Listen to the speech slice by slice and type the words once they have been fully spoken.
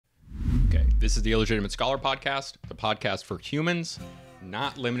This is the Illegitimate Scholar Podcast, the podcast for humans,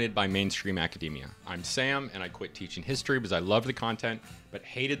 not limited by mainstream academia. I'm Sam, and I quit teaching history because I loved the content, but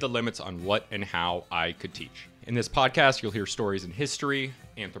hated the limits on what and how I could teach. In this podcast, you'll hear stories in history,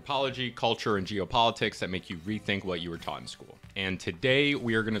 anthropology, culture, and geopolitics that make you rethink what you were taught in school. And today,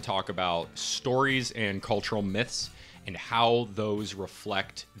 we are going to talk about stories and cultural myths and how those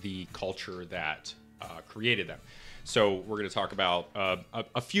reflect the culture that created them. So we're going to talk about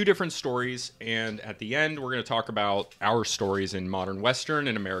a few different stories, and at the end, we're going to talk about our stories in modern Western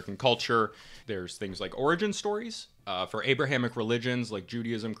and American culture. There's things like origin stories for Abrahamic religions like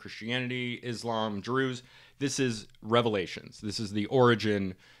Judaism, Christianity, Islam, Druze. This is Revelations. This is the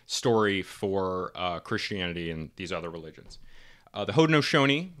origin story for Christianity and these other religions. The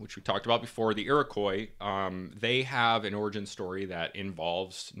Haudenosaunee, which we talked about before, the Iroquois, they have an origin story that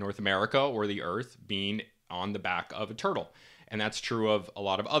involves North America or the Earth being on the back of a turtle. And that's true of a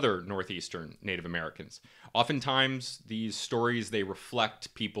lot of other Northeastern Native Americans. Oftentimes, these stories, they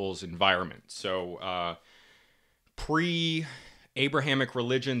reflect people's environment. So pre-Abrahamic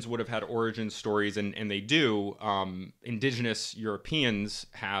religions would have had origin stories, and they do. Indigenous Europeans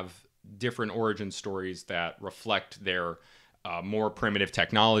have different origin stories that reflect their more primitive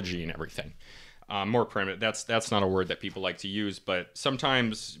technology and everything. More primitive, that's not a word that people like to use, but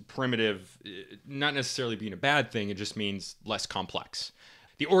sometimes primitive, not necessarily being a bad thing, it just means less complex.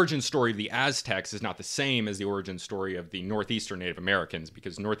 The origin story of the Aztecs is not the same as the origin story of the Northeastern Native Americans,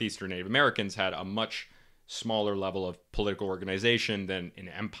 because Northeastern Native Americans had a much smaller level of political organization than an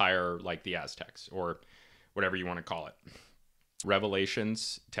empire like the Aztecs, or whatever you want to call it.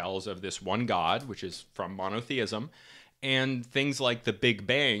 Revelations tells of this one God, which is from monotheism. And things like the Big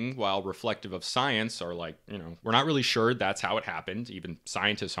Bang, while reflective of science, are like, we're not really sure that's how it happened. Even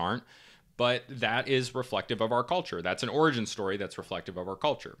scientists aren't. But that is reflective of our culture. That's an origin story that's reflective of our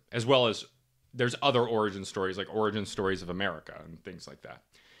culture. As well as there's other origin stories, like origin stories of America and things like that.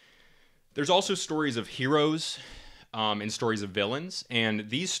 There's also stories of heroes and stories of villains. And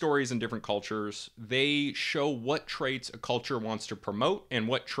these stories in different cultures, they show what traits a culture wants to promote and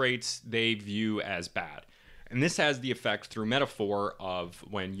what traits they view as bad. And this has the effect through metaphor of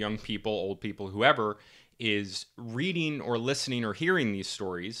when young people, old people, whoever is reading or listening or hearing these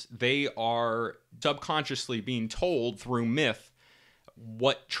stories, they are subconsciously being told through myth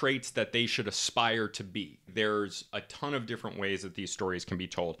what traits that they should aspire to be. There's a ton of different ways that these stories can be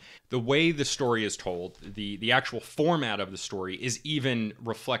told. The way the story is told, the actual format of the story is even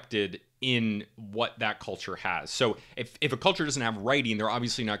reflected in what that culture has. So if a culture doesn't have writing, they're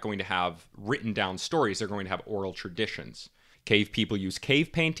obviously not going to have written down stories. They're going to have oral traditions. Cave people use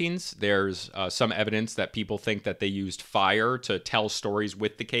cave paintings. There's some evidence that people think that they used fire to tell stories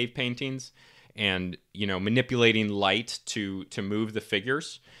with the cave paintings and, manipulating light to move the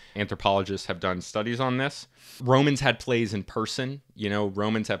figures. Anthropologists have done studies on this. Romans had plays in person.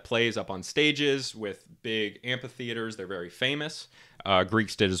 Romans had plays up on stages with big amphitheaters. They're very famous.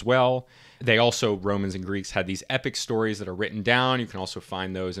 Greeks did as well. They also, Romans and Greeks, had these epic stories that are written down. You can also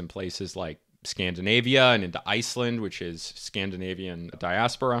find those in places like Scandinavia and into Iceland, which is Scandinavian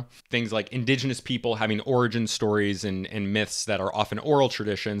diaspora. Things like indigenous people having origin stories and myths that are often oral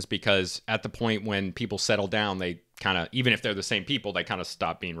traditions, because at the point when people settle down, they kind of, even if they're the same people, they kind of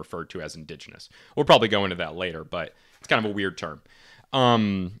stop being referred to as indigenous. We'll probably go into that later, but it's kind of a weird term.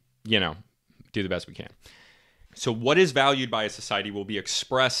 Do the best we can. So what is valued by a society will be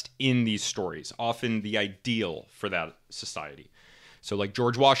expressed in these stories, often the ideal for that society. So like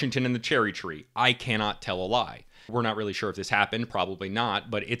George Washington and the cherry tree, I cannot tell a lie. We're not really sure if this happened, probably not,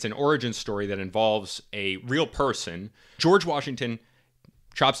 but it's an origin story that involves a real person. George Washington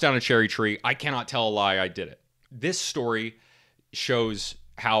chops down a cherry tree, I cannot tell a lie, I did it. This story shows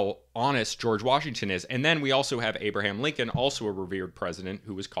how honest George Washington is. And then we also have Abraham Lincoln, also a revered president,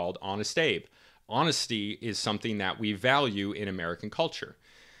 who was called Honest Abe. Honesty is something that we value in American culture,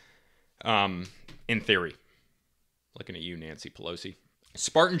 in theory. Looking at you, Nancy Pelosi.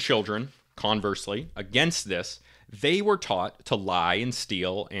 Spartan children, conversely, against this, they were taught to lie and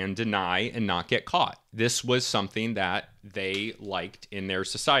steal and deny and not get caught. This was something that they liked in their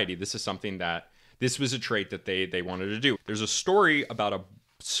society. This was a trait that they wanted to do. There's a story about a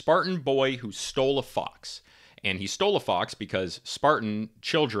Spartan boy who stole a fox. And he stole a fox because Spartan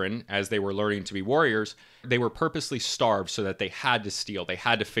children, as they were learning to be warriors, they were purposely starved so that they had to steal. They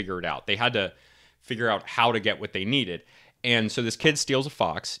had to figure it out. They had to figure out how to get what they needed. And so this kid steals a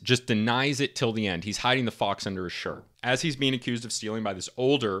fox, just denies it till the end. He's hiding the fox under his shirt. As he's being accused of stealing by this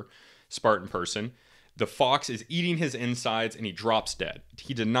older Spartan person, the fox is eating his insides and he drops dead.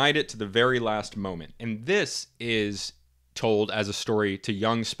 He denied it to the very last moment. And this is told as a story to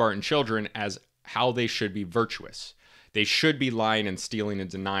young Spartan children as how they should be virtuous. They should be lying and stealing and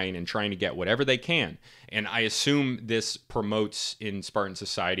denying and trying to get whatever they can. And I assume this promotes in Spartan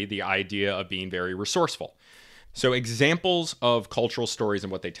society the idea of being very resourceful. So examples of cultural stories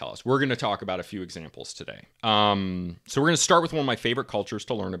and what they tell us. We're going to talk about a few examples today. So we're going to start with one of my favorite cultures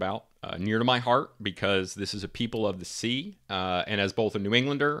to learn about, near to my heart, because this is a people of the sea. And as both a New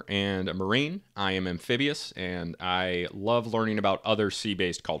Englander and a Marine, I am amphibious, and I love learning about other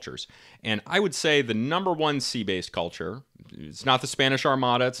sea-based cultures. And I would say the number one sea-based culture, it's not the Spanish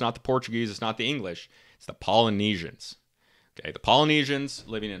Armada, it's not the Portuguese, it's not the English, it's the Polynesians. Okay, the Polynesians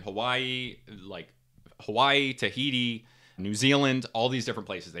living in Hawaii, Tahiti, New Zealand, all these different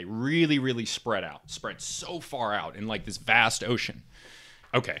places. They really, really spread so far out in like this vast ocean.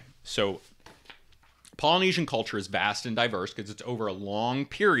 Okay, so Polynesian culture is vast and diverse because it's over a long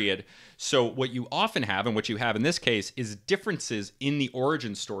period. So what you often have, and what you have in this case, is differences in the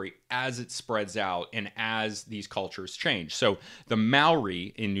origin story as it spreads out and as these cultures change. So the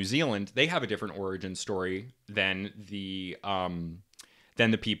Maori in New Zealand, they have a different origin story than the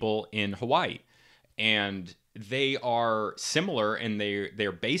people in Hawaii. And they are similar, and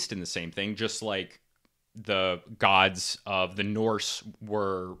they're based in the same thing, just like the gods of the Norse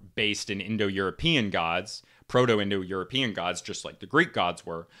were based in Indo-European gods, Proto-Indo-European gods, just like the Greek gods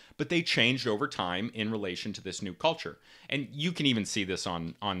were, but they changed over time in relation to this new culture. And you can even see this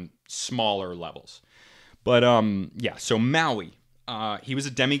on smaller levels. But so Maui, he was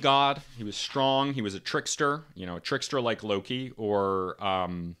a demigod, he was strong, he was a trickster like Loki, or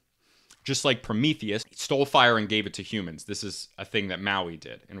just like Prometheus. He stole fire and gave it to humans. This is a thing that Maui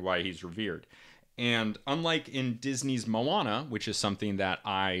did and why he's revered. And unlike in Disney's Moana, which is something that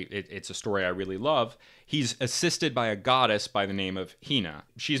it's a story I really love, he's assisted by a goddess by the name of Hina.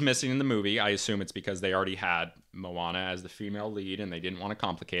 She's missing in the movie. I assume it's because they already had Moana as the female lead and they didn't want to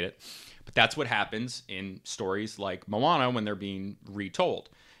complicate it. But that's what happens in stories like Moana when they're being retold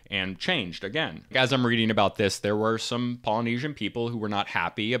and changed again. As I'm reading about this, there were some Polynesian people who were not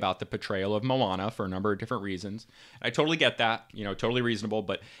happy about the portrayal of Moana for a number of different reasons. I totally get that, totally reasonable,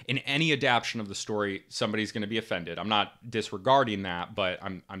 but in any adaptation of the story, somebody's going to be offended. I'm not disregarding that, but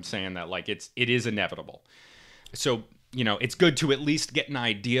I'm saying that like it is inevitable. So, it's good to at least get an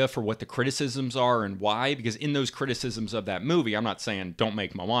idea for what the criticisms are and why, because in those criticisms of that movie, I'm not saying don't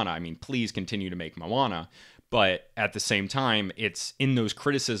make Moana. I mean, please continue to make Moana. But at the same time, it's in those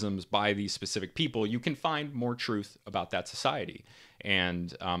criticisms by these specific people, you can find more truth about that society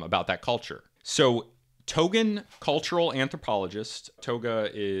and about that culture. So Togan cultural anthropologist, Toga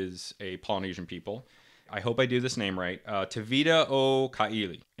is a Polynesian people. I hope I do this name right. Tevita o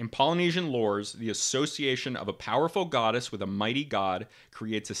Kaili. In Polynesian lores, the association of a powerful goddess with a mighty god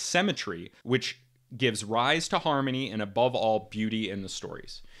creates a symmetry which gives rise to harmony and above all beauty in the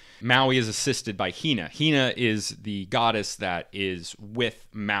stories. Maui is assisted by Hina. Hina is the goddess that is with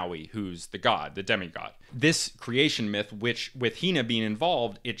Maui, who's the god, the demigod. This creation myth, which with Hina being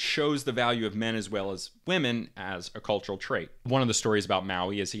involved, it shows the value of men as well as women as a cultural trait. One of the stories about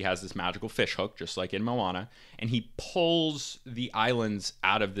Maui is he has this magical fish hook, just like in Moana, and he pulls the islands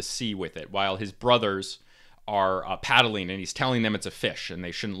out of the sea with it while his brothers are paddling, and he's telling them it's a fish and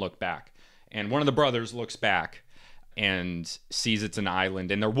they shouldn't look back. And one of the brothers looks back and sees it's an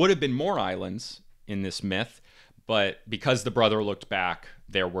island. And there would have been more islands in this myth, but because the brother looked back,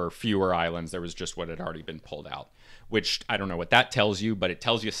 there were fewer islands. There was just what had already been pulled out, which I don't know what that tells you, but it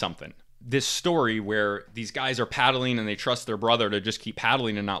tells you something. This story where these guys are paddling and they trust their brother to just keep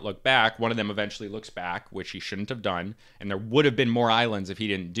paddling and not look back. One of them eventually looks back, which he shouldn't have done. And there would have been more islands if he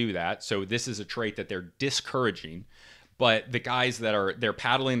didn't do that. So this is a trait that they're discouraging. But the guys they're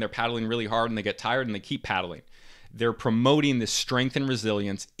paddling really hard and they get tired and they keep paddling. They're promoting this strength and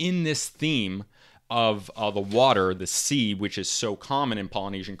resilience in this theme of the water, the sea, which is so common in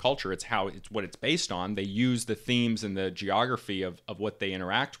Polynesian culture. It's what it's based on. They use the themes and the geography of what they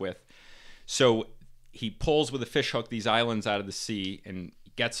interact with. So he pulls with a fish hook these islands out of the sea and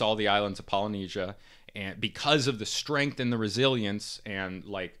gets all the islands of Polynesia. And because of the strength and the resilience and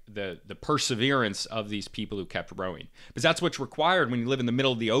like the perseverance of these people who kept rowing. Because that's what's required when you live in the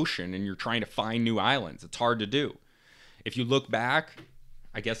middle of the ocean and you're trying to find new islands. It's hard to do. If you look back,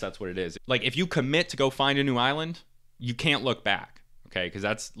 I guess that's what it is. Like if you commit to go find a new island, you can't look back. Okay, because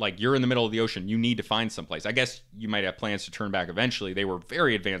that's like you're in the middle of the ocean. You need to find someplace. I guess you might have plans to turn back eventually. They were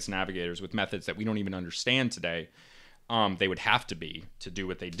very advanced navigators with methods that we don't even understand today. They would have to be to do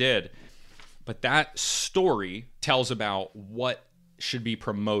what they did. But that story tells about what should be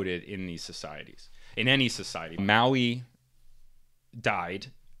promoted in these societies, in any society. Maui died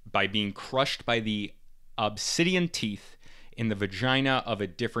by being crushed by the obsidian teeth in the vagina of a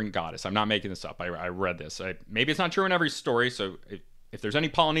different goddess. I'm not making this up. I read this. Maybe it's not true in every story, so if there's any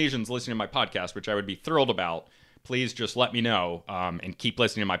Polynesians listening to my podcast, which I would be thrilled about, please just let me know and keep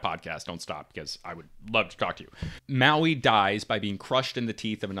listening to my podcast. Don't stop, because I would love to talk to you. Maui dies by being crushed in the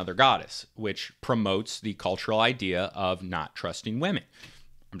teeth of another goddess, which promotes the cultural idea of not trusting women.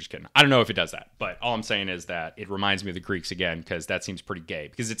 I'm just kidding. I don't know if it does that, but all I'm saying is that it reminds me of the Greeks again, because that seems pretty gay.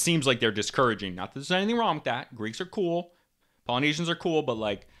 Because it seems like they're discouraging. Not that there's anything wrong with that. Greeks are cool. Polynesians are cool, but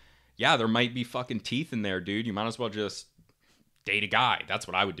like, yeah, there might be fucking teeth in there, dude. You might as well just date a guy. That's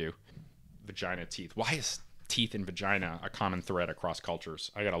what I would do. Vagina, teeth. Why is teeth and vagina a common thread across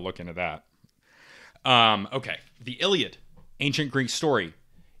cultures? I gotta look into that. Okay. The Iliad, ancient Greek story,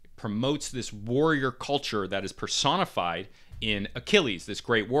 promotes this warrior culture that is personified in Achilles, this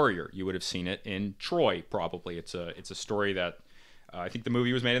great warrior. You would have seen it in Troy, probably. It's a story that I think the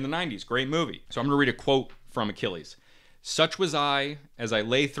movie was made in the 90s. Great movie. So I'm going to read a quote from Achilles. Such was I, as I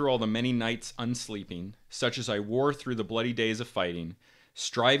lay through all the many nights unsleeping, such as I wore through the bloody days of fighting,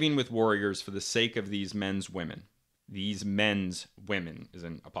 striving with warriors for the sake of these men's women. These men's women is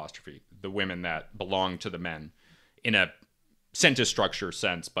an apostrophe. The women that belong to the men in a sentence structure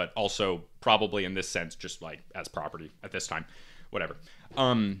sense, but also probably in this sense, just like as property at this time, whatever.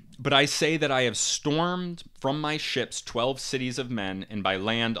 But I say that I have stormed from my ships 12 cities of men, and by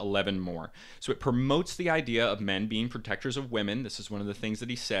land 11 more. So it promotes the idea of men being protectors of women. This is one of the things that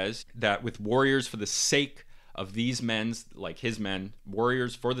he says, that with warriors for the sake of these men's, like his men,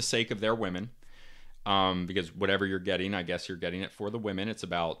 warriors for the sake of their women. Because whatever you're getting, I guess you're getting it for the women. It's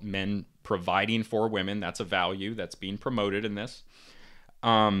about men providing for women. That's a value that's being promoted in this.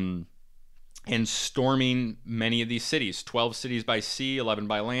 And storming many of these cities, 12 cities by sea, 11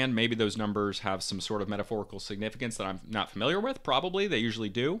 by land. Maybe those numbers have some sort of metaphorical significance that I'm not familiar with. Probably, they usually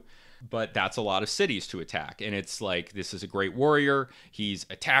do. But that's a lot of cities to attack. And it's like, this is a great warrior. He's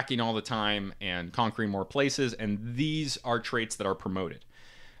attacking all the time and conquering more places. And these are traits that are promoted.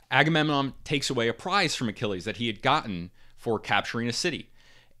 Agamemnon takes away a prize from Achilles that he had gotten for capturing a city.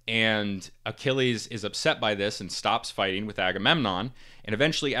 And Achilles is upset by this and stops fighting with Agamemnon. And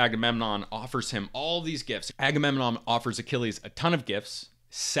eventually Agamemnon offers him all these gifts. Agamemnon offers Achilles a ton of gifts,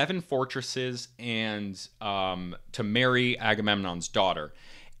 7 fortresses, and to marry Agamemnon's daughter.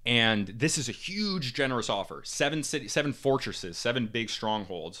 And this is a huge, generous offer. 7 fortresses, 7 big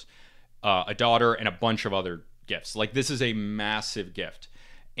strongholds, a daughter, and a bunch of other gifts. Like, this is a massive gift.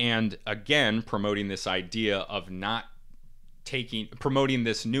 And again, promoting this idea of not taking, promoting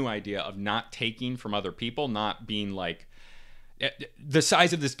this new idea of not taking from other people, not being like, the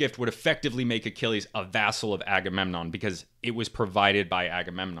size of this gift would effectively make Achilles a vassal of Agamemnon because it was provided by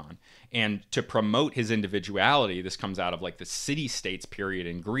Agamemnon. And to promote his individuality, this comes out of like the city-states period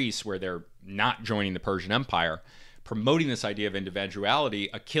in Greece where they're not joining the Persian Empire. Promoting this idea of individuality,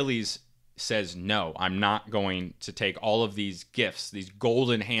 Achilles says, no, I'm not going to take all of these gifts, these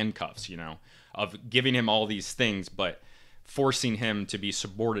golden handcuffs, you know, of giving him all these things, but forcing him to be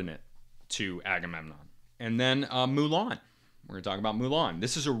subordinate to Agamemnon. And then Mulan. We're going to talk about Mulan.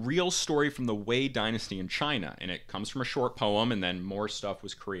 This is a real story from the Wei dynasty in China, and it comes from a short poem, and then more stuff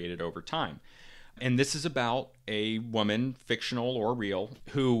was created over time. And this is about a woman, fictional or real,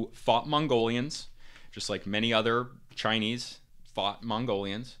 who fought Mongolians, just like many other Chinese fought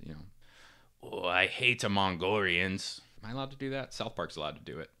Mongolians, you know. Oh, I hate the Mongolians. Am I allowed to do that? South Park's allowed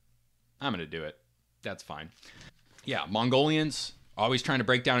to do it. I'm going to do it. That's fine. Yeah, Mongolians always trying to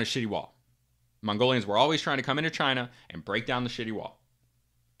break down a shitty wall. Mongolians were always trying to come into China and break down the shitty wall.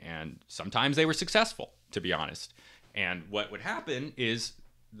 And sometimes they were successful, to be honest. And what would happen is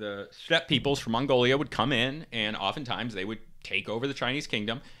the steppe peoples from Mongolia would come in, and oftentimes they would take over the Chinese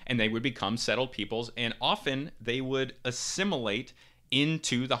kingdom, and they would become settled peoples, and often they would assimilate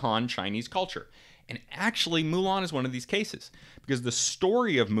into the Han Chinese culture. And actually, Mulan is one of these cases, because the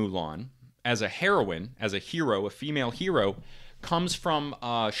story of Mulan as a heroine, as a hero, a female hero, comes from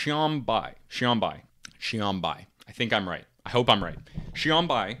Xianbai. I think I'm right. I hope I'm right.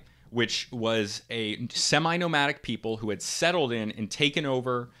 Xianbai, which was a semi-nomadic people who had settled in and taken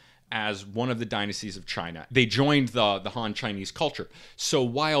over as one of the dynasties of China. They joined the Han Chinese culture. So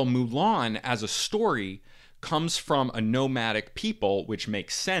while Mulan as a story comes from a nomadic people, which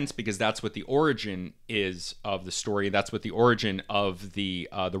makes sense because that's what the origin is of the story. That's what the origin of the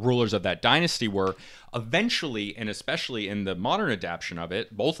rulers of that dynasty were. Eventually, and especially in the modern adaptation of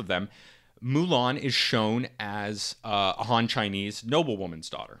it, both of them, Mulan is shown as a Han Chinese noblewoman's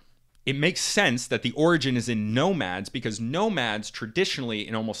daughter. It makes sense that the origin is in nomads because nomads traditionally,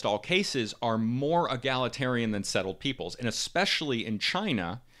 in almost all cases, are more egalitarian than settled peoples. And especially in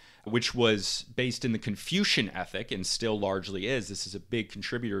China, which was based in the Confucian ethic and still largely is. This is a big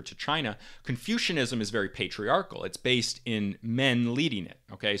contributor to China. Confucianism is very patriarchal. It's based in men leading it.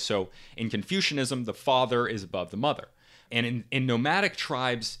 Okay, so in Confucianism, the father is above the mother. And in nomadic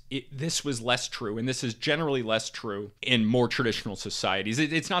tribes, this was less true, and this is generally less true in more traditional societies.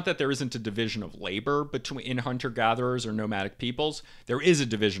 It's not that there isn't a division of labor in hunter-gatherers or nomadic peoples. There is a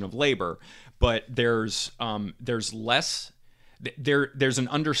division of labor, but there's less. There's an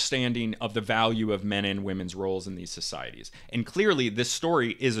understanding of the value of men and women's roles in these societies. And clearly, this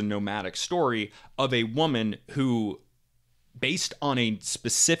story is a nomadic story of a woman who, based on a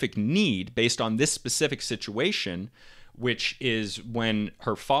specific need, based on this specific situation, which is when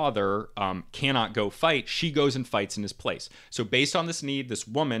her father cannot go fight, she goes and fights in his place. So based on this need, this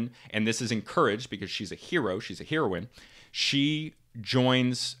woman, and this is encouraged because she's a hero, she's a heroine, she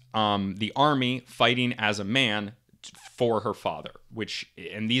joins the army fighting as a man for her father,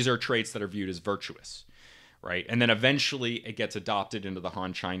 and these are traits that are viewed as virtuous, right? And then eventually it gets adopted into the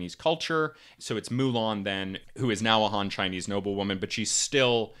Han Chinese culture. So it's Mulan then, who is now a Han Chinese noblewoman, but she's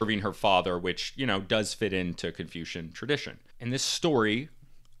still serving her father, which, does fit into Confucian tradition. And this story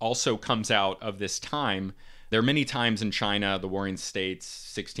also comes out of this time. There are many times in China, the Warring States,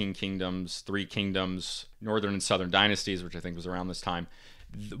 16 kingdoms, 3 kingdoms, northern and southern dynasties, which I think was around this time,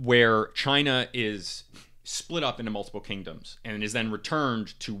 where China is split up into multiple kingdoms and is then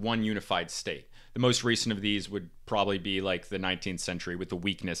returned to one unified state. The most recent of these would probably be like the 19th century with the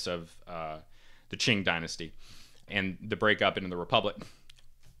weakness of the Qing dynasty and the breakup into the Republic.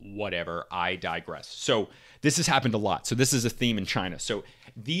 Whatever, I digress. So this has happened a lot. So this is a theme in China. So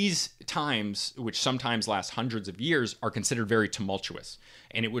these times, which sometimes last hundreds of years, are considered very tumultuous.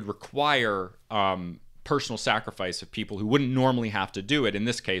 And it would require personal sacrifice of people who wouldn't normally have to do it, in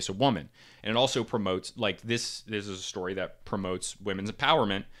this case, a woman. And it also promotes, this is a story that promotes women's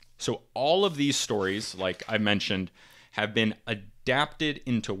empowerment. So all of these stories, like I mentioned, have been adapted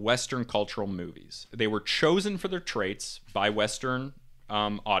into Western cultural movies. They were chosen for their traits by Western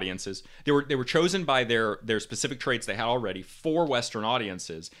audiences. They were chosen by their specific traits they had already for Western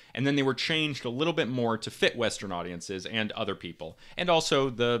audiences, and then they were changed a little bit more to fit Western audiences and other people, and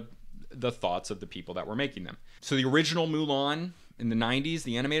also the thoughts of the people that were making them. So the original Mulan in the 90s,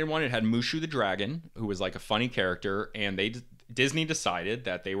 the animated one, it had Mushu the dragon, who was like a funny character, and Disney decided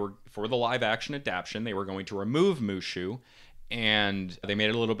that they were, for the live action adaptation, they were going to remove Mushu, and they made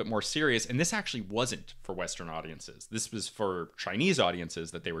it a little bit more serious. And this actually wasn't for Western audiences. This was for Chinese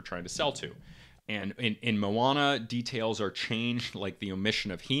audiences that they were trying to sell to. And in Moana, details are changed, like the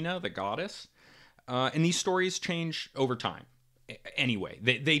omission of Hina, the goddess. And these stories change over time. Anyway,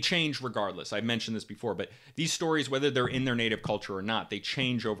 they change regardless. I've mentioned this before, but these stories, whether they're in their native culture or not, they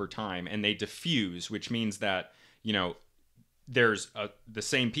change over time and they diffuse, which means that, there's the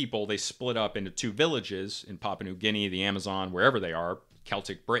same people, they split up into 2 villages in Papua New Guinea, the Amazon, wherever they are,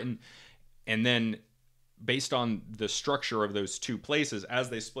 Celtic Britain. And then based on the structure of those 2 places, as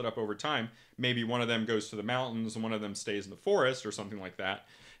they split up over time, maybe one of them goes to the mountains and one of them stays in the forest or something like that.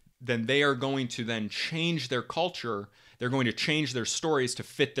 Then they are going to then change their culture. They're going to change their stories to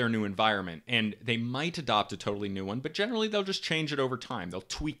fit their new environment. And they might adopt a totally new one, but generally they'll just change it over time. They'll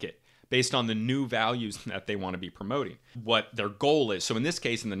tweak it based on the new values that they want to be promoting, what their goal is. So in this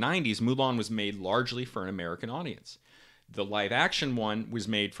case, in the 90s, Mulan was made largely for an American audience. The live action one was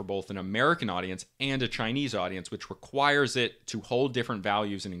made for both an American audience and a Chinese audience, which requires it to hold different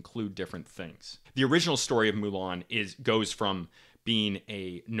values and include different things. The original story of Mulan goes from being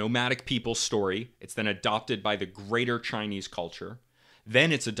a nomadic people story. It's then adopted by the greater Chinese culture.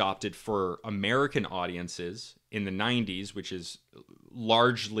 Then it's adopted for American audiences in the 90s, which is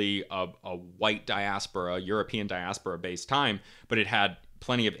largely a white diaspora, European diaspora-based time, but it had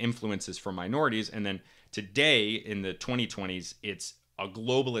plenty of influences from minorities. And then today, in the 2020s, it's a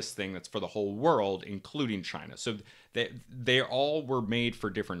globalist thing that's for the whole world, including China. So they all were made for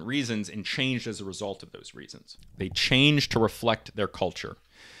different reasons and changed as a result of those reasons. They changed to reflect their culture.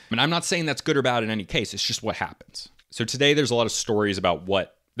 And I'm not saying that's good or bad in any case. It's just what happens. So today there's a lot of stories about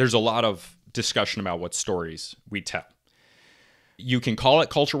there's a lot of discussion about what stories we tell. You can call it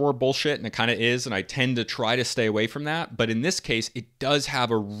culture war bullshit, and it kind of is, and I tend to try to stay away from that. But in this case, it does have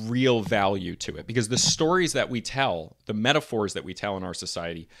a real value to it, because the stories that we tell, the metaphors that we tell in our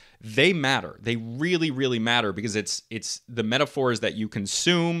society, they matter. They really, really matter, because it's the metaphors that you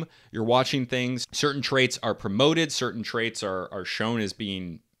consume. You're watching things. Certain traits are promoted. Certain traits are shown as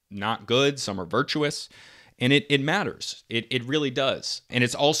being not good. Some are virtuous. And it matters. It really does. And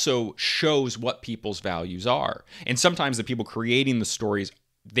it also shows what people's values are. And sometimes the people creating the stories,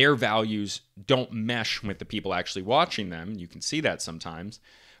 their values don't mesh with the people actually watching them. You can see that sometimes.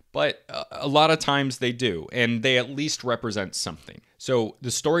 But a lot of times they do, and they at least represent something. So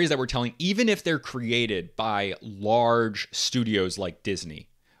the stories that we're telling, even if they're created by large studios like Disney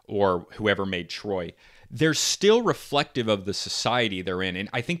or whoever made Troy, they're still reflective of the society they're in. And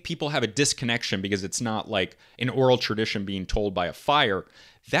I think people have a disconnection because it's not like an oral tradition being told by a fire.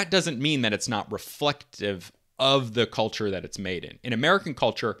 That doesn't mean that it's not reflective of the culture that it's made in. In American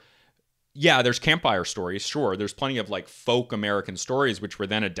culture, yeah, there's campfire stories, sure. There's plenty of like folk American stories, which were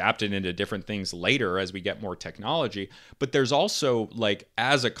then adapted into different things later as we get more technology. But there's also like,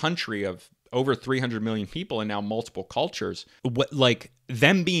 as a country of over 300 million people and now multiple cultures, what like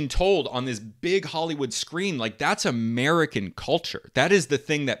them being told on this big Hollywood screen, like that's American culture. That is the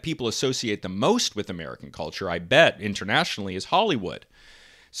thing that people associate the most with American culture, I bet, internationally, is Hollywood.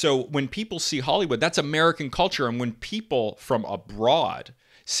 So when people see Hollywood, that's American culture. And when people from abroad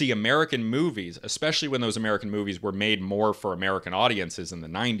see American movies, especially when those American movies were made more for American audiences in the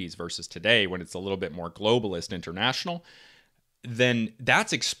 90s versus today when it's a little bit more globalist, international, then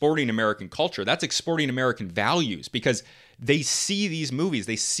that's exporting American culture. That's exporting American values because they see these movies.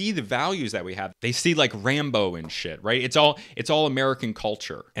 They see the values that we have. They see like Rambo and shit, right? It's all American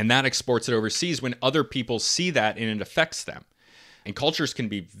culture. And that exports it overseas when other people see that and it affects them. And cultures can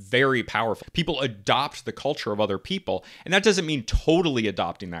be very powerful. People adopt the culture of other people. And that doesn't mean totally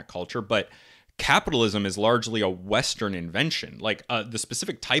adopting that culture, but capitalism is largely a Western invention. Like the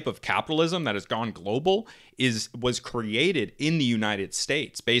specific type of capitalism that has gone global was created in the United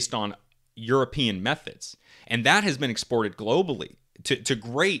States based on European methods. And that has been exported globally to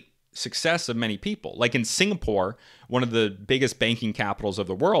great success of many people. Like in Singapore, one of the biggest banking capitals of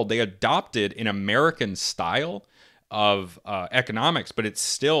the world, they adopted an American style of economics, but it's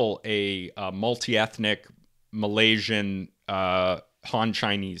still a multi-ethnic Malaysian Han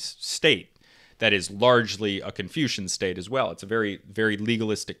Chinese state that is largely a Confucian state as well. It's a very, very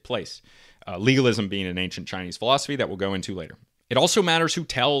legalistic place. Legalism being an ancient Chinese philosophy that we'll go into later. It also matters who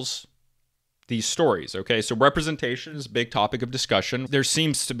tells these stories, okay? So representation is a big topic of discussion. There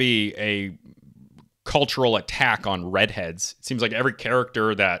seems to be a cultural attack on redheads. It seems like every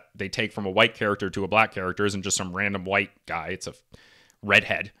character that they take from a white character to a black character isn't just some random white guy. It's a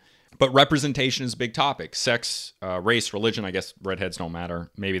redhead. But representation is a big topic. Sex, race, religion, I guess redheads don't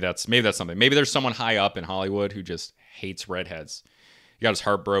matter. Maybe that's something. Maybe there's someone high up in Hollywood who just hates redheads. He got his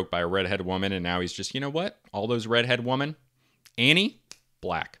heart broke by a redhead woman, and now he's just, you know what? All those redhead women. Annie,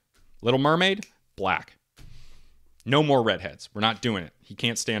 black. Little Mermaid, black. No more redheads. We're not doing it. He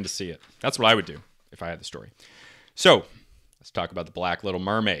can't stand to see it. That's what I would do if I had the story. So let's talk about the Black Little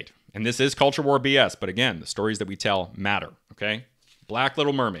Mermaid. And this is Culture War BS, but again, the stories that we tell matter, okay? Black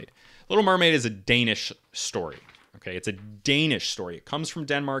Little Mermaid. Little Mermaid is a Danish story, okay? It's a Danish story. It comes from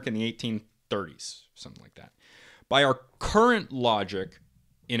Denmark in the 1830s, something like that. By our current logic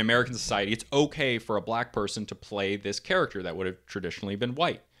in American society, it's okay for a black person to play this character that would have traditionally been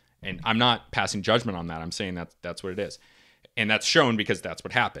white. And I'm not passing judgment on that. I'm saying that's what it is. And that's shown because that's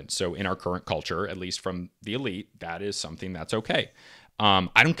what happened. So in our current culture, at least from the elite, that is something that's okay. I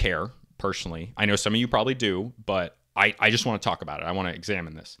don't care, personally. I know some of you probably do, but I just want to talk about it. I want to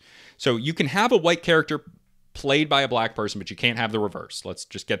examine this. So you can have a white character played by a black person, but you can't have the reverse. Let's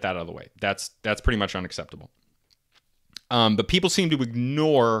just get that out of the way. That's pretty much unacceptable. But people seem to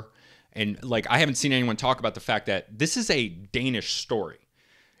ignore, and like I haven't seen anyone talk about the fact that this is a Danish story.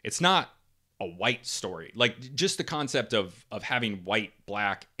 It's not a white story. Like just the concept of having white,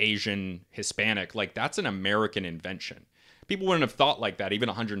 black, Asian, Hispanic, like that's an American invention. People wouldn't have thought like that even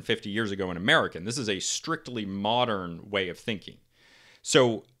 150 years ago in America. This is a strictly modern way of thinking.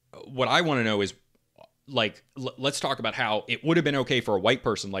 So what I want to know is, like, let's talk about how it would have been okay for a white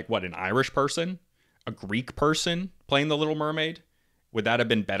person, like what, an Irish person, a Greek person playing the Little Mermaid? Would that have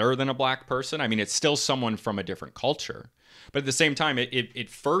been better than a black person? I mean, it's still someone from a different culture. But at the same time, it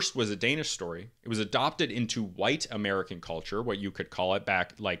first was a Danish story. It was adopted into white American culture, what you could call it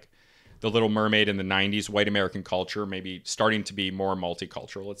back, like the Little Mermaid in the 90s, white American culture, maybe starting to be more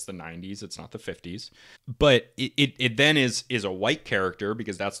multicultural. It's the 90s. It's not the 50s. But it then is a white character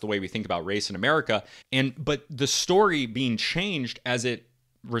because that's the way we think about race in America. But the story being changed as it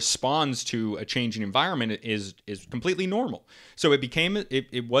responds to a changing environment is completely normal. So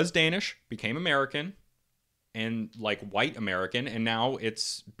it was Danish, became American, and like white American, and now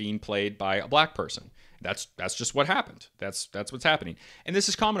it's being played by a black person. That's just what happened. That's what's happening. And this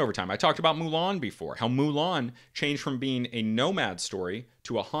is common over time. I talked about Mulan before, how Mulan changed from being a nomad story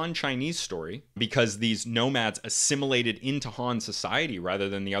to a Han Chinese story because these nomads assimilated into Han society rather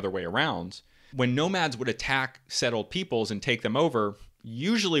than the other way around. When nomads would attack settled peoples and take them over,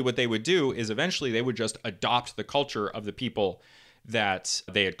 usually what they would do is eventually they would just adopt the culture of the people that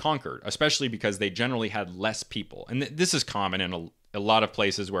they had conquered, especially because they generally had less people. And this is common in a lot of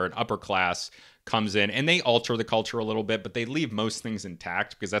places where an upper class comes in and they alter the culture a little bit, but they leave most things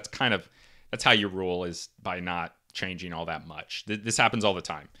intact because that's how you rule, is by not changing all that much. This happens all the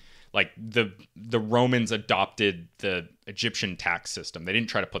time. Like the Romans adopted the Egyptian tax system. They didn't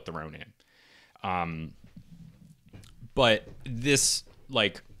try to put their own in. But this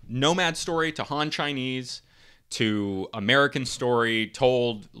like nomad story to Han Chinese to American story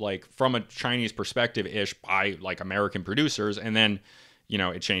told like from a Chinese perspective-ish by like American producers, and then,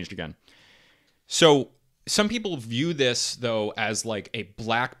 it changed again. So some people view this though as like a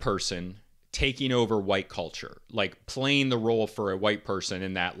black person taking over white culture, like playing the role for a white person,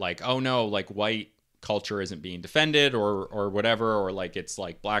 in that like, oh no, like white culture isn't being defended or whatever, or like it's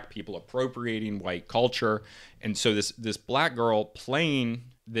like black people appropriating white culture. And so this black girl playing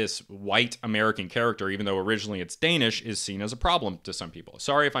this white American character, even though originally it's Danish, is seen as a problem to some people.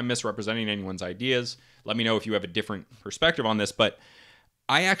 Sorry if I'm misrepresenting anyone's ideas. Let me know if you have a different perspective on this, but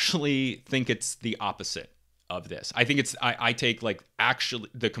I actually think it's the opposite of this. I think I take like actually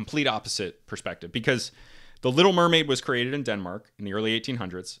the complete opposite perspective, because The Little Mermaid was created in Denmark in the early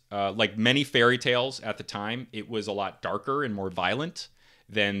 1800s. Like many fairy tales at the time, it was a lot darker and more violent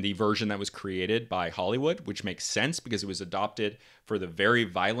than the version that was created by Hollywood, which makes sense because it was adopted for the very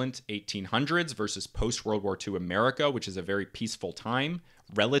violent 1800s versus post-World War II America, which is a very peaceful time,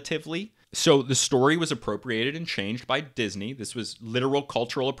 relatively. So the story was appropriated and changed by Disney. This was literal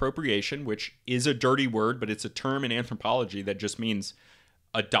cultural appropriation, which is a dirty word, but it's a term in anthropology that just means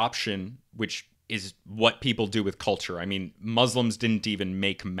adoption, which is what people do with culture. I mean, Muslims didn't even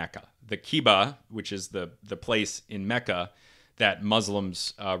make Mecca. The Kaaba, which is the place in Mecca that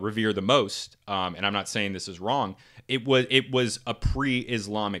Muslims revere the most, and I'm not saying this is wrong, it was a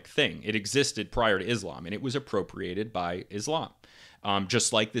pre-Islamic thing. It existed prior to Islam, and it was appropriated by Islam.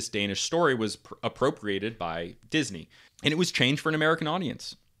 Just like this Danish story was appropriated by Disney. And it was changed for an American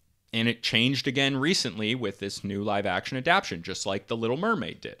audience. And it changed again recently with this new live-action adaptation, just like The Little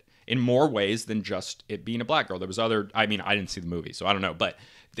Mermaid did, in more ways than just it being a black girl. There was I didn't see the movie, so I don't know, but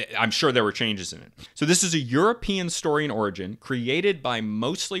I'm sure there were changes in it. So this is a European story in origin created by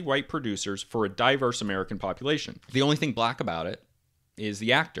mostly white producers for a diverse American population. The only thing black about it is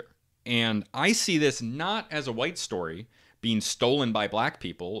the actor. And I see this not as a white story being stolen by black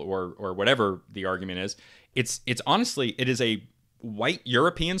people or whatever the argument is. It's honestly, it is a white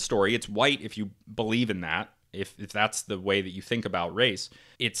European story. It's white if you believe in that, if that's the way that you think about race.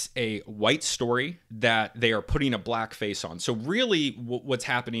 It's a white story that they are putting a black face on. So really what's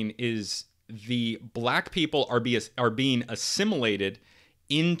happening is the black people are being assimilated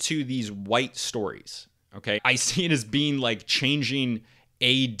into these white stories. Okay. I see it as being like changing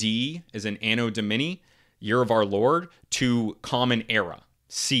AD as an Anno Domini, Year of Our Lord, to Common Era,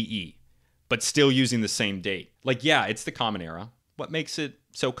 CE, but still using the same date. Like, yeah, it's the Common Era. What makes it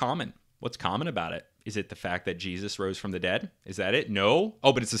so common? What's common about it? Is it the fact that Jesus rose from the dead? Is that it? No.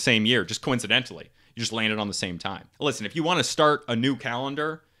 Oh, but it's the same year, just coincidentally. You just landed on the same time. Listen, if you want to start a new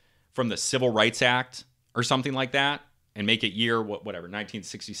calendar from the Civil Rights Act or something like that and make it year, whatever,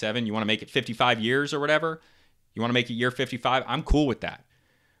 1967, you want to make it 55 years or whatever, you want to make it year 55, I'm cool with that.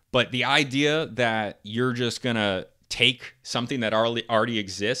 But the idea that you're just going to take something that already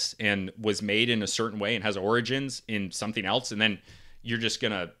exists and was made in a certain way and has origins in something else, and then you're just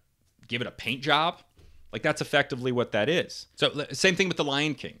going to give it a paint job, like that's effectively what that is. So same thing with The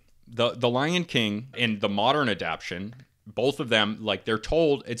Lion King. The Lion King and the modern adaptation, both of them, like they're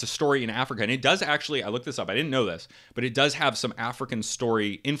told it's a story in Africa. And it does actually, I looked this up, I didn't know this, but it does have some African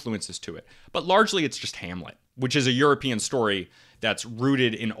story influences to it. But largely it's just Hamlet, which is a European story that's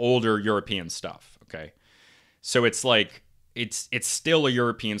rooted in older European stuff, okay? So it's like, it's still a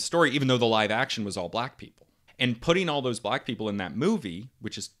European story, even though the live action was all black people. And putting all those black people in that movie,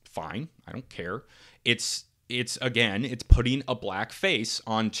 which is fine, I don't care, it's putting a black face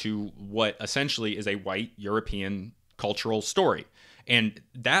onto what essentially is a white European cultural story. And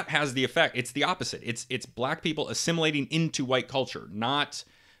that has the effect, it's the opposite. It's black people assimilating into white culture, not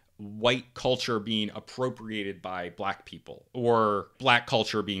white culture being appropriated by black people or black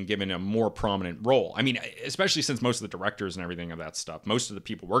culture being given a more prominent role. I mean, especially since most of the directors and everything of that stuff, most of the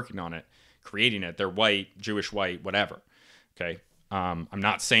people working on it, creating it, they're white, Jewish, white, whatever. Okay. I'm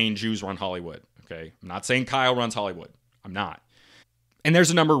not saying Jews run Hollywood. Okay. I'm not saying Kyle runs Hollywood. I'm not. And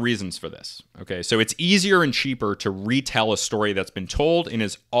there's a number of reasons for this. Okay, so it's easier and cheaper to retell a story that's been told and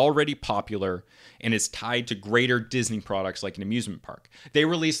is already popular and is tied to greater Disney products like an amusement park. They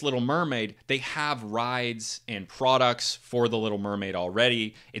released Little Mermaid. They have rides and products for the Little Mermaid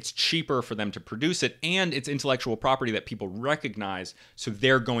already. It's cheaper for them to produce it, and it's intellectual property that people recognize, so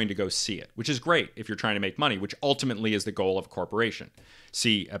they're going to go see it, which is great if you're trying to make money, which ultimately is the goal of a corporation.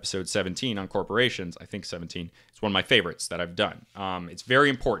 See episode 17 on corporations. I think 17. It's one of my favorites that I've done. It's very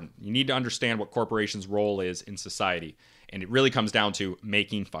important. You need to understand what corporations' role is in society. And it really comes down to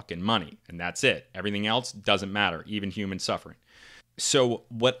making fucking money. And that's it. Everything else doesn't matter, even human suffering. So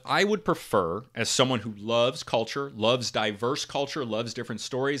what I would prefer as someone who loves culture, loves diverse culture, loves different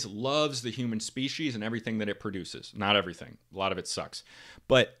stories, loves the human species and everything that it produces. Not everything. A lot of it sucks.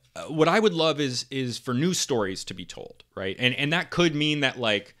 But what I would love is for new stories to be told, right? And that could mean that,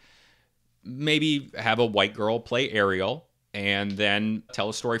 like, maybe have a white girl play Ariel and then tell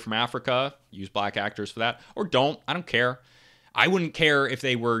a story from Africa, use black actors for that, or don't. I don't care. I wouldn't care if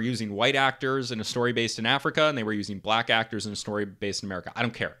they were using white actors in a story based in Africa and they were using black actors in a story based in America. I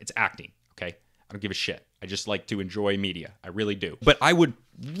don't care. It's acting, okay? I don't give a shit. I just like to enjoy media. I really do. But I would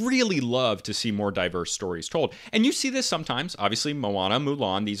really love to see more diverse stories told. And you see this sometimes. Obviously, Moana,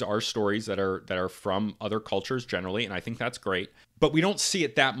 Mulan, these are stories that are from other cultures generally, and I think that's great. But we don't see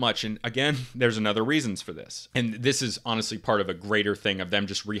it that much. And again, there's another reasons for this. And this is honestly part of a greater thing of them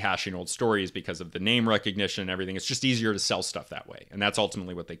just rehashing old stories because of the name recognition and everything. It's just easier to sell stuff that way. And that's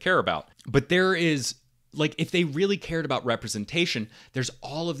ultimately what they care about. But there is, like, if they really cared about representation, there's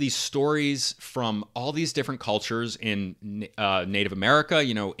all of these stories from all these different cultures in Native America,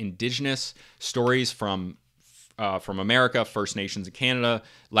 you know, indigenous stories from America, First Nations in Canada,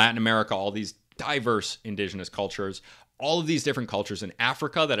 Latin America, all these diverse indigenous cultures, all of these different cultures in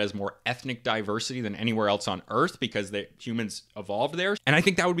Africa that has more ethnic diversity than anywhere else on Earth because the humans evolved there. And I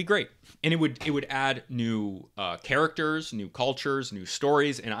think that would be great. And it would add new characters, new cultures, new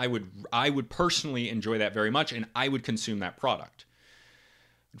stories, and I would personally enjoy that very much, and I would consume that product.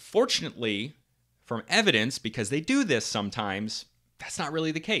 Unfortunately, from evidence, because they do this sometimes, that's not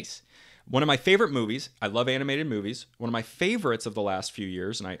really the case. One of my favorite movies, I love animated movies, one of my favorites of the last few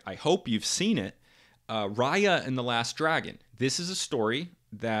years, and I hope you've seen it, Raya and the Last Dragon. This is a story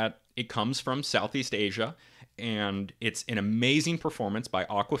that it comes from Southeast Asia, and it's an amazing performance by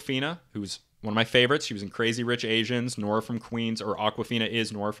Awkwafina, who's one of my favorites. She was in Crazy Rich Asians, Nora from Queens, or Awkwafina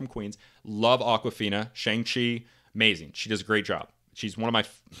is Nora from Queens. Love Awkwafina. Shang-Chi, amazing. She does a great job. She's one of my,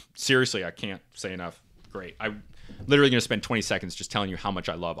 seriously, I can't say enough. Great. I'm literally going to spend 20 seconds just telling you how much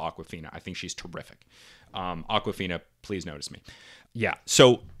I love Awkwafina. I think she's terrific. Awkwafina, please notice me. Yeah,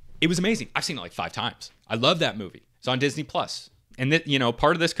 so it was amazing. I've seen it like 5 times. I love that movie. It's on Disney Plus. And that, you know,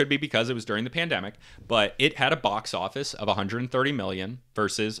 part of this could be because it was during the pandemic, but it had a box office of 130 million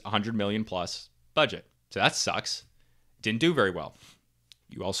versus 100 million plus budget. So that sucks. Didn't do very well.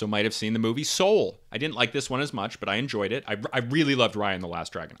 You also might have seen the movie Soul. I didn't like this one as much, but I enjoyed it. I really loved Raya and the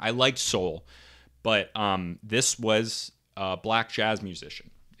Last Dragon. I liked Soul, but this was a black jazz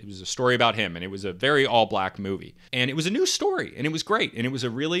musician. It was a story about him, and it was a very all-black movie. And it was a new story, and it was great. And it was a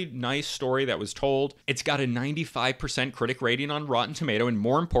really nice story that was told. It's got a 95% critic rating on Rotten Tomato, and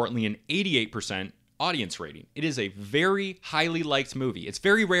more importantly, an 88% audience rating. It is a very highly liked movie. It's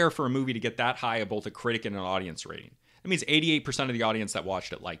very rare for a movie to get that high of both a critic and an audience rating. That means 88% of the audience that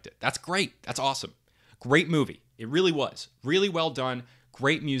watched it liked it. That's great. That's awesome. Great movie. It really was. Really well done.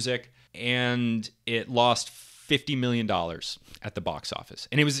 Great music. And it lost $50 million at the box office.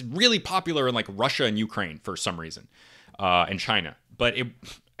 And it was really popular in like Russia and Ukraine for some reason, and China. But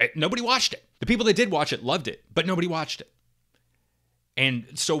nobody watched it. The people that did watch it loved it, but nobody watched it. And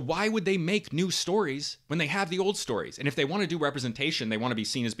so why would they make new stories when they have the old stories? And if they want to do representation, they want to be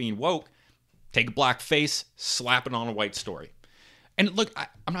seen as being woke, take a black face, slap it on a white story. And look,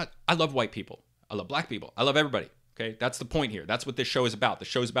 I love white people. I love black people. I love everybody. Okay, that's the point here. That's what this show is about. The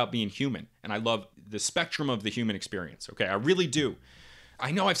show is about being human, and I love the spectrum of the human experience. Okay, I really do.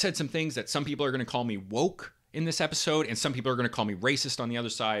 I know I've said some things that some people are going to call me woke in this episode, and some people are going to call me racist on the other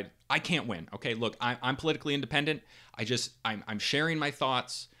side. I can't win. Okay, look, I'm politically independent. I'm sharing my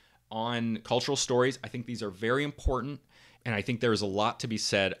thoughts on cultural stories. I think these are very important, and I think there is a lot to be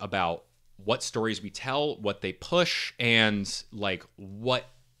said about what stories we tell, what they push, and like what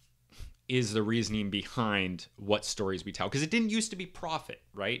is the reasoning behind what stories we tell. Because it didn't used to be profit,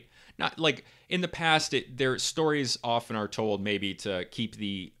 right? Not like in the past, their stories often are told maybe to keep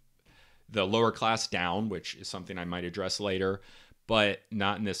the lower class down, which is something I might address later, but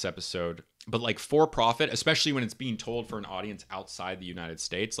not in this episode. But like for profit, especially when it's being told for an audience outside the United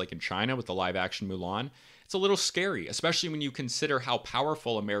States, like in China with the live action Mulan, it's a little scary, especially when you consider how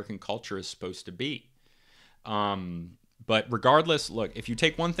powerful American culture is supposed to be. But regardless, look, if you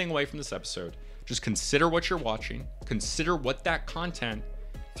take one thing away from this episode, just consider what you're watching. Consider what that content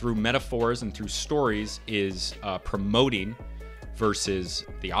through metaphors and through stories is promoting versus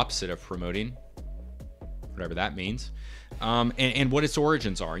the opposite of promoting, whatever that means. And what its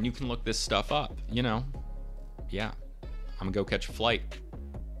origins are. And you can look this stuff up, you know. Yeah. I'm going to go catch a flight.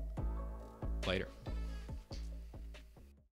 Later.